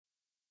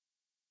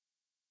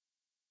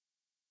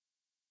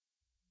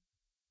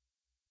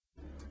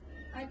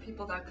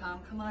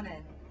people.com. Come on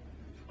in.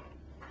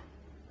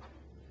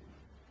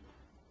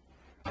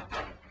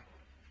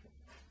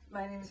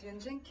 My name is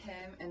Yunjin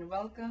Kim, and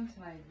welcome to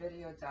my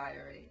video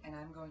diary. And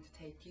I'm going to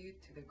take you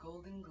to the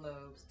Golden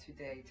Globes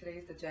today. Today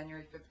is the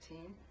January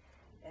 15th,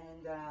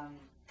 and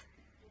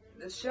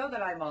the show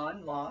that I'm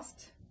on,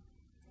 Lost,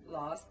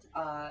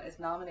 is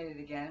nominated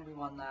again. We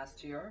won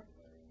last year.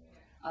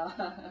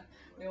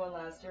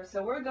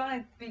 So we're going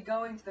to be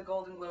going to the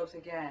Golden Globes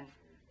again.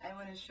 I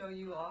want to show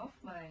you off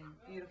my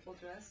beautiful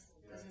dress.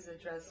 This is a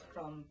dress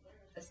from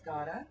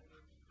Escada,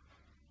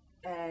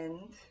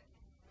 and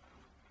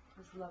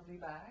this lovely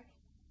bag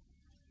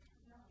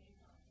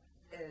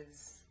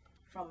is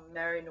from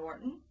Mary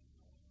Norton.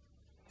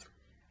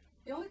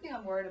 The only thing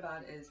I'm worried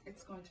about is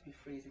it's going to be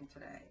freezing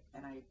today,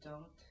 and I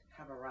don't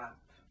have a wrap.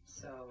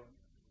 So,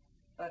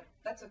 but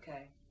that's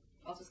okay.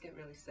 I'll just get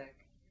really sick.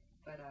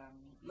 But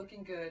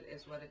looking good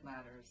is what it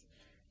matters.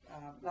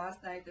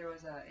 Last night there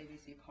was a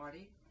ABC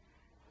party,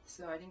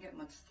 so I didn't get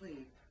much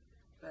sleep.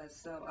 But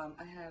so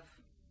I have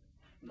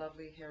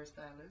lovely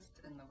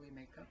hairstylist and lovely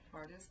makeup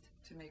artist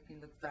to make me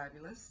look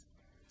fabulous.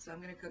 So I'm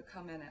gonna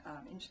come in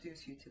and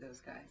introduce you to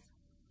those guys.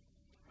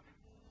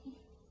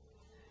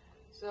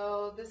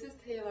 So this is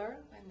Taylor,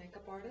 my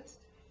makeup artist,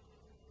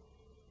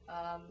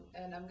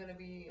 and I'm gonna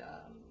be.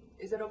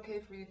 Is it okay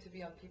for you to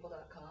be on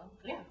people.com?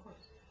 Yeah, of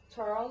course.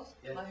 Charles,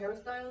 yes. My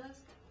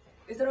hairstylist.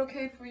 Is it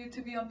okay for you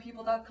to be on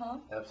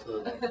people.com?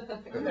 Absolutely.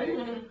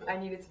 I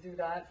needed to do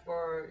that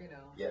for, you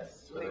know,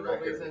 yes, for legal the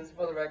record. reasons,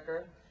 for the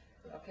record.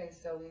 Okay,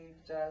 so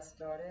we've just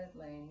started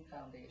laying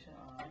foundation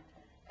on,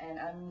 and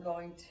I'm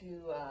going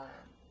to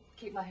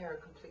keep my hair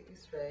completely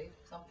straight,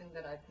 something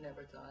that I've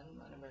never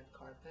done on a red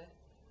carpet.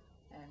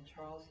 And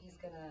Charles, he's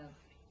gonna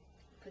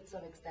put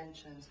some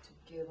extensions to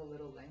give a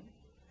little length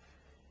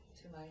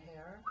to my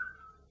hair.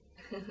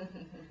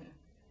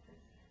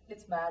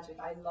 It's magic.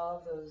 I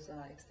love those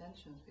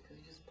extensions because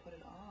you just put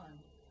it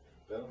on,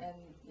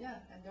 and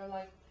yeah, and they're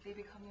like, they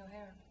become your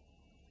hair.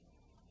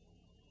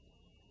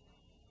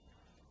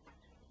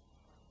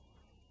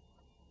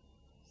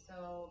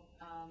 So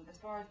as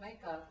far as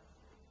makeup,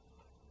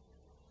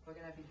 we're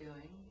gonna be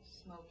doing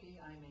smoky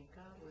eye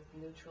makeup with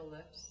neutral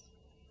lips,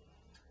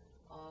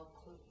 all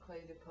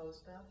Clé de Peau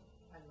stuff.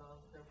 I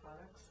love their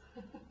products.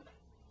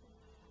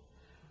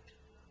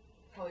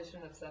 Probably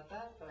shouldn't have said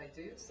that, but I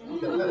do. So.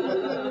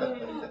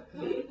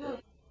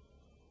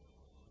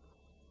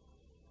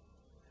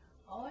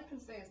 All I can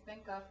say is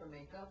thank God for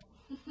makeup.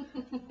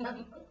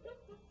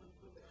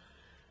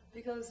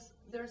 Because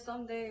there are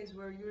some days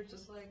where you're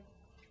just like,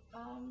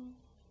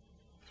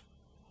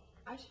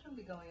 I shouldn't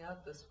be going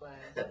out this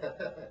way.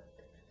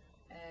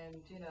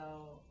 And you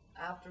know,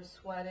 after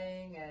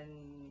sweating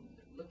and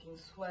looking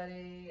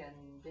sweaty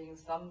and being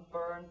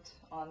sunburnt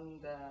on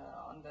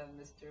the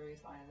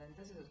mysterious island,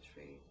 this is a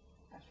treat.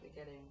 Actually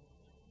getting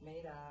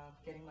made up,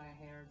 getting my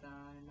hair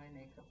done, my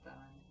makeup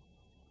done,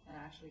 and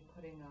actually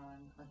putting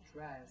on a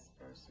dress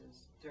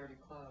versus dirty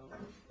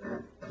clothes.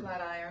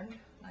 Flat ironed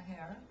my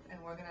hair,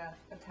 and we're gonna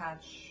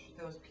attach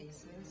those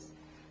pieces.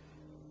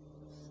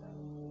 So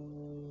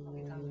I'll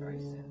be done very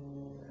soon.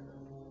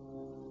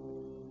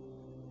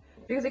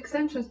 Because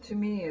extensions to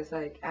me is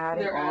like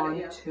adding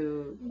on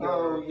to.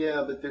 Oh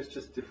yeah, but there's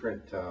just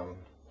different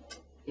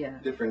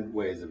different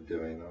ways of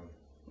doing them.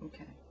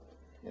 Okay.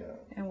 Yeah.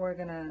 And we're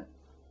gonna,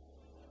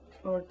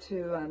 or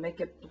to make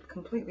it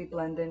completely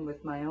blend in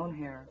with my own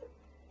hair,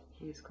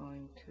 he's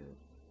going to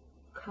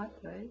cut,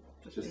 right?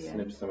 Just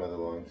snip some of the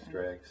long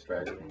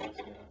stragglers.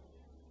 Yeah.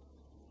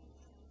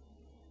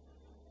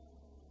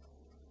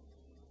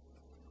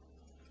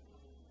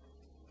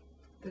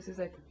 This is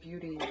like a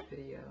beauty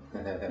video.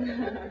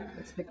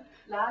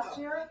 Last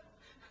year,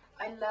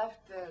 I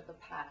left the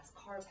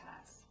car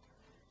pass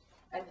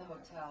at the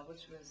hotel,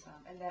 which was,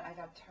 and then I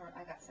got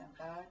sent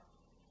back.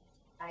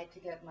 I had to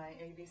get my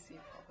ABC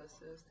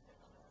publicist,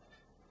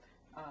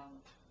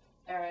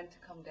 Aaron, to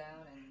come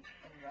down and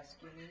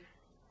rescue me.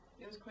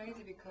 It was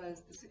crazy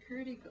because the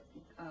security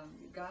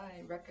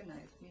guy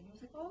recognized me and he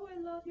was like, "Oh, I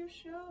love your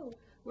show.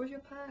 Where's your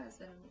pass?"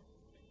 And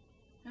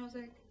I was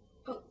like,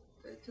 "Oh."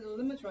 To the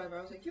limo driver,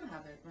 I was like, "You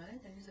have it,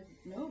 right?" And he's like,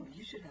 "No,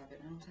 you should have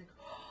it." And I was like,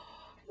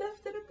 "Oh, I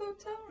left it at the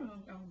hotel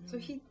room." Oh, no. So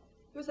he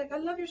was like, "I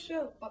love your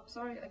show. Oh,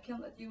 sorry, I can't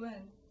let you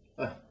in."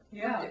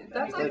 Yeah,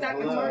 that's like that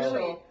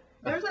commercial.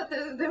 There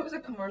was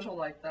a commercial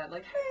like that,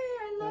 like, "Hey,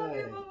 I love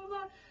you, blah blah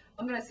blah."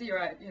 I'm gonna see your,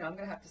 I'm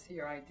gonna have to see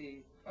your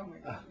ID. Oh my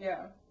God,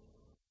 yeah.